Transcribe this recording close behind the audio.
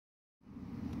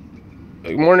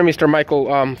Good morning, Mr.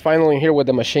 Michael. Finally here with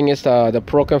the machine is the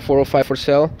Prochem 405 for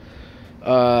sale.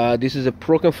 This is a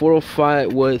Prochem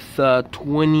 405 with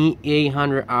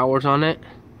 2,800 hours on it,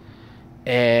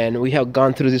 and we have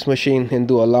gone through this machine and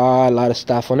do a lot of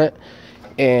stuff on it.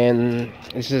 And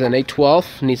this is an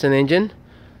A12 Nissan engine.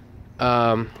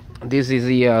 This is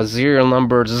the serial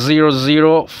number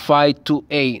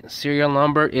 00528. Serial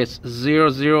number is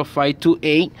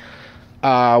 00528.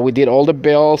 We did all the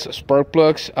bells, spark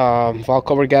plugs, valve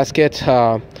cover gaskets,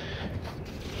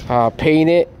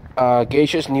 painted,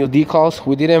 gauges, new decals.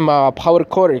 We didn't powder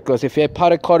coat it, because if you had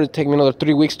powder coat, it'd take me another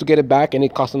 3 weeks to get it back, and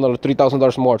it cost another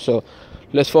 $3,000 more. So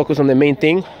let's focus on the main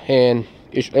thing, and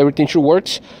everything should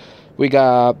works. We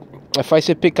got a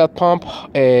 5-seat pickup pump,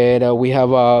 and we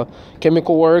have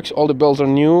chemical works. All the bells are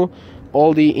new.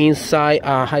 All the inside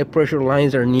high pressure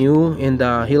lines are new in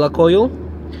the helical coil.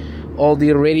 All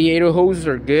the radiator hoses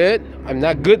are good. I'm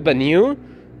not good, but new.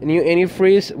 New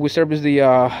antifreeze. We service the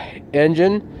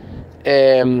engine.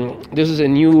 This is a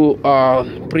new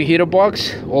preheater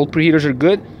box. All preheaters are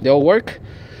good. They all work.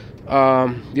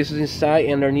 This is inside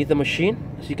underneath the machine.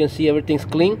 As you can see, everything's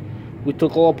clean. We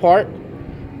took all apart.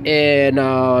 And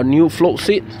new float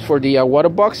seat for the water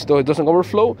box, so it doesn't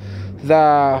overflow.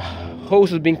 The hose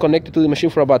has been connected to the machine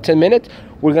for about 10 minutes.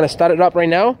 We're gonna start it up right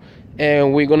now,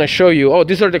 and we're gonna show you. Oh,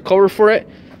 these are the covers for it.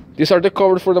 These are the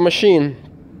covers for the machine.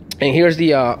 And here's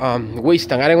the waste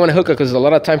tank. I didn't want to hook it because there's a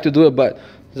lot of time to do it, but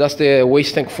that's the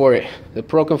waste tank for it. The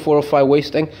Prochem 405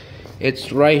 waste tank.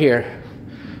 It's right here.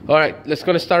 All right, let's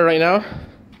gonna start right now.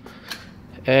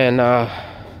 And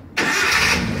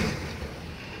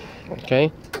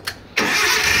okay.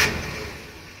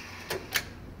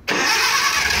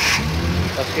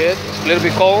 That's good. It's a little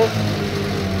bit cold.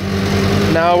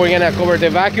 Now we're gonna cover the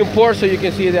vacuum port so you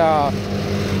can see the other way.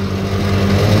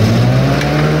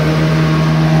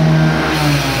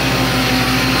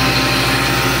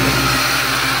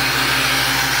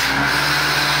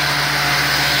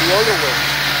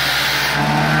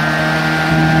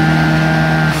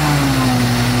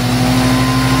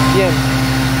 Bien.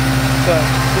 So,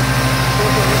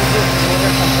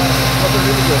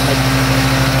 really good.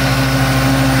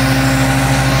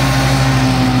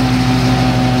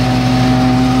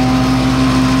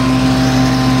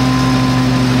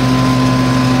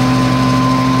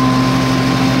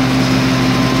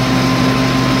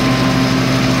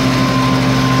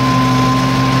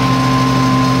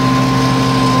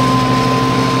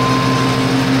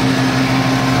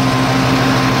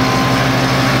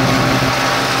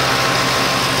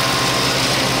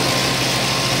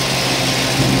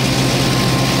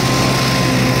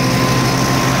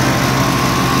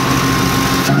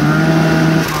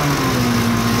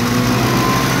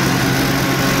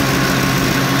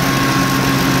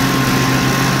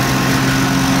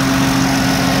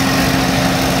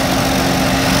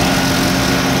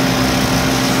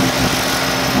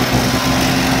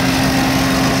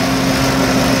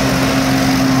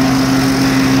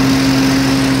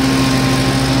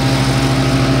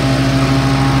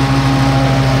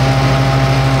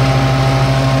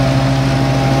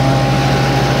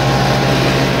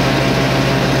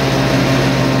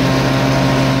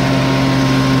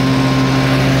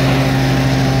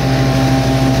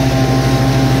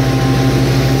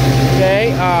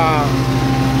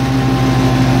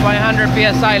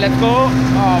 PSI, let's go.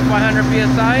 500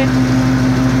 PSI.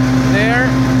 There.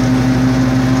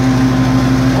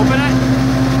 Open it.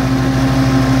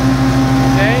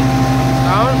 Okay.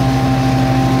 Down.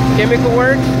 Chemical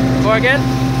works. Go again.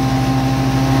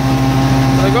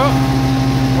 There we go.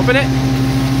 Open it.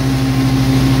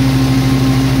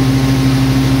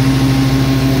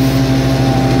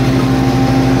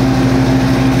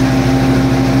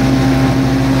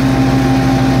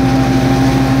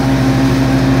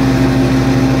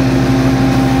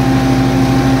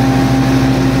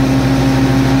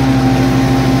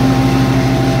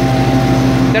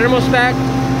 Thermostat.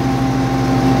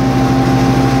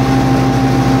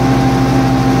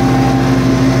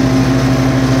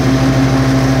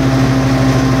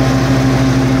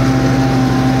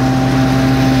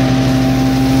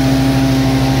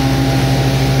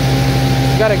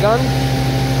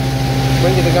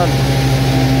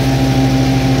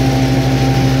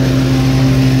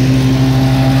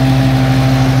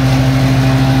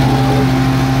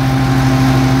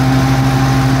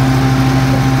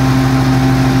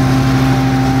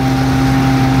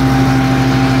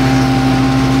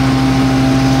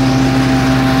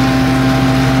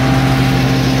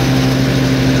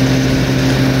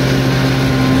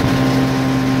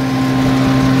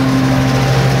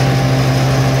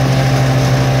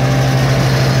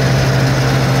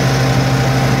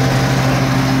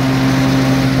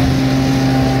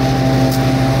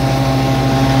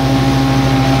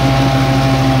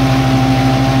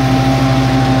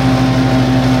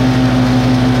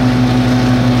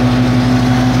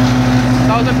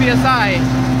 PSI.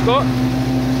 Go.